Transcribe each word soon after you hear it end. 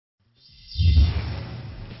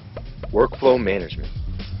Workflow management.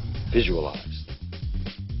 Visualized.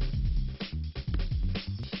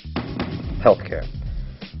 Healthcare.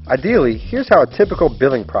 Ideally, here's how a typical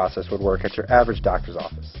billing process would work at your average doctor's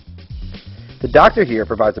office. The doctor here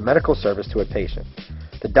provides a medical service to a patient.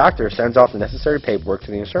 The doctor sends off the necessary paperwork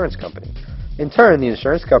to the insurance company. In turn, the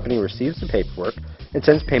insurance company receives the paperwork and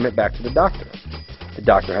sends payment back to the doctor. The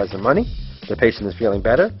doctor has the money, the patient is feeling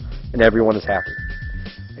better, and everyone is happy.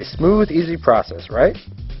 A smooth, easy process, right?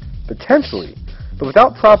 Potentially, but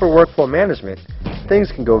without proper workflow management,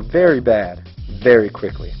 things can go very bad, very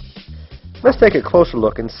quickly. Let's take a closer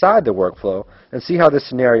look inside the workflow and see how this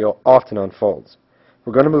scenario often unfolds.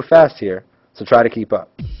 We're going to move fast here, so try to keep up.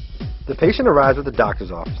 The patient arrives at the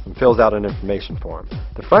doctor's office and fills out an information form.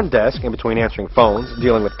 The front desk, in between answering phones,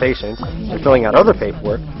 dealing with patients, and filling out other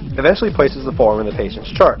paperwork, eventually places the form in the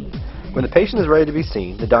patient's chart. When the patient is ready to be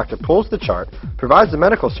seen, the doctor pulls the chart, provides the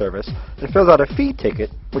medical service, and fills out a fee ticket,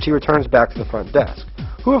 which he returns back to the front desk,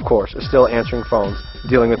 who of course is still answering phones,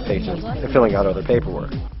 dealing with patients, and filling out other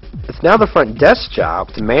paperwork. It's now the front desk's job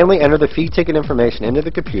to manually enter the fee ticket information into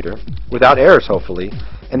the computer, without errors hopefully,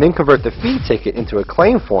 and then convert the fee ticket into a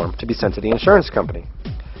claim form to be sent to the insurance company,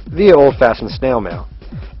 via old-fashioned snail mail.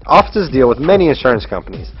 Offices deal with many insurance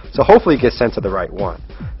companies, so hopefully it gets sent to the right one.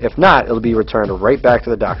 If not, it'll be returned right back to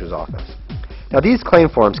the doctor's office. Now these claim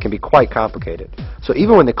forms can be quite complicated, so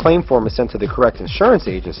even when the claim form is sent to the correct insurance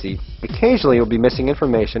agency, occasionally it will be missing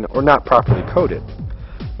information or not properly coded.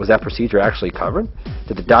 Was that procedure actually covered?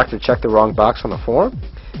 Did the doctor check the wrong box on the form?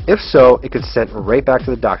 If so, it gets sent right back to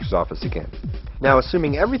the doctor's office again. Now,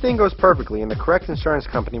 assuming everything goes perfectly and the correct insurance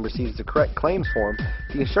company receives the correct claims form,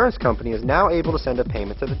 the insurance company is now able to send a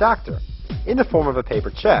payment to the doctor in the form of a paper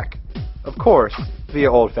check, of course,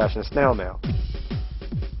 via old-fashioned snail mail.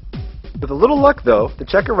 With a little luck, though, the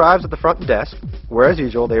check arrives at the front desk, where as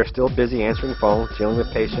usual they are still busy answering phones, dealing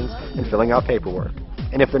with patients, and filling out paperwork.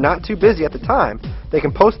 And if they're not too busy at the time, they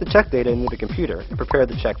can post the check data into the computer and prepare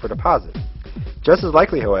the check for deposit. Just as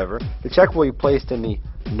likely, however, the check will be placed in the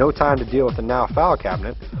no time to deal with the now file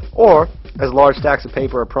cabinet, or, as large stacks of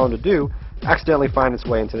paper are prone to do, accidentally find its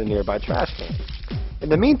way into the nearby trash can. In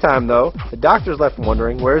the meantime, though, the doctor is left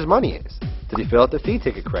wondering where his money is. Did he fill out the fee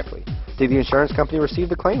ticket correctly? Did the insurance company receive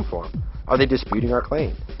the claim form? Are they disputing our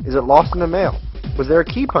claim? Is it lost in the mail? Was there a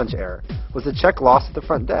key punch error? Was the check lost at the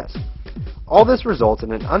front desk? All this results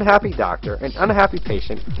in an unhappy doctor, an unhappy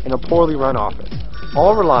patient, and a poorly run office,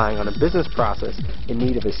 all relying on a business process in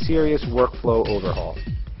need of a serious workflow overhaul.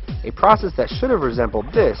 A process that should have resembled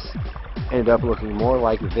this ended up looking more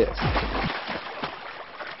like this.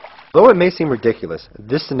 Though it may seem ridiculous,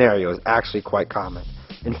 this scenario is actually quite common.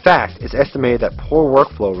 In fact, it's estimated that poor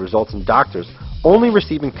workflow results in doctors only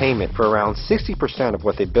receiving payment for around 60% of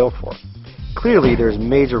what they bill for. Clearly, there is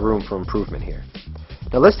major room for improvement here.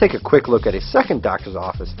 Now let's take a quick look at a second doctor's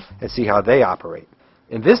office and see how they operate.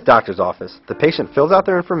 In this doctor's office, the patient fills out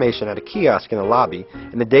their information at a kiosk in the lobby,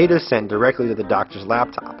 and the data is sent directly to the doctor's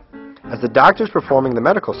laptop. As the doctor is performing the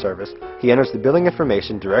medical service, he enters the billing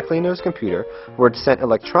information directly into his computer, where it's sent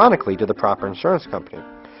electronically to the proper insurance company.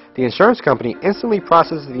 The insurance company instantly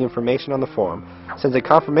processes the information on the form, sends a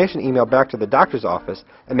confirmation email back to the doctor's office,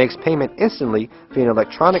 and makes payment instantly via an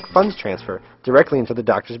electronic funds transfer directly into the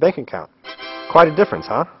doctor's bank account. Quite a difference,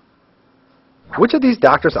 huh? Which of these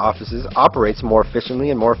doctor's offices operates more efficiently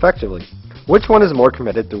and more effectively? Which one is more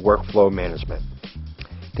committed to workflow management?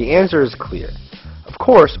 The answer is clear. Of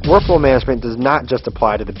course, workflow management does not just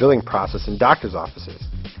apply to the billing process in doctor's offices.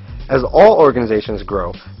 As all organizations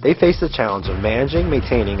grow, they face the challenge of managing,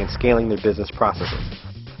 maintaining, and scaling their business processes.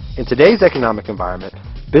 In today's economic environment,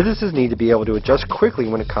 businesses need to be able to adjust quickly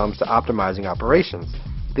when it comes to optimizing operations.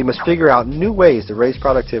 They must figure out new ways to raise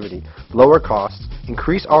productivity, lower costs,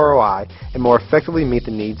 increase ROI, and more effectively meet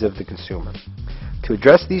the needs of the consumer. To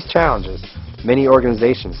address these challenges, many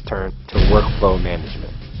organizations turn to workflow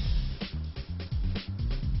management.